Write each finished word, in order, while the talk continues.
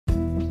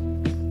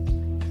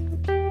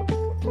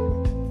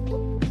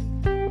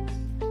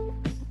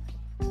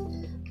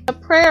A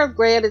prayer of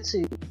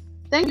gratitude.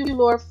 Thank you,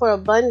 Lord, for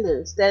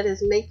abundance that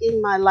is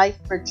making my life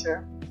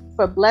richer,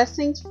 for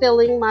blessings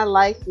filling my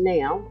life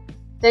now.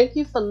 Thank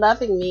you for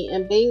loving me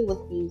and being with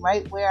me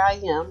right where I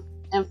am,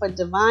 and for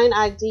divine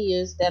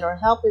ideas that are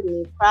helping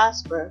me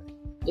prosper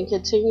in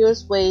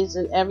continuous ways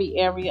in every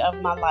area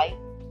of my life,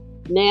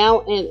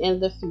 now and in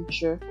the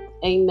future.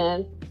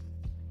 Amen.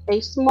 A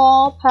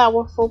small,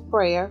 powerful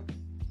prayer.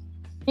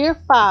 Dear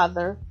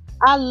Father,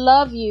 I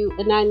love you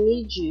and I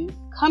need you.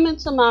 Come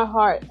into my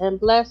heart and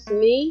bless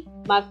me,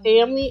 my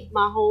family,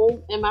 my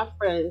home, and my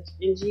friends.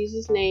 In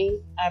Jesus' name,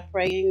 I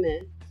pray,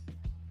 amen.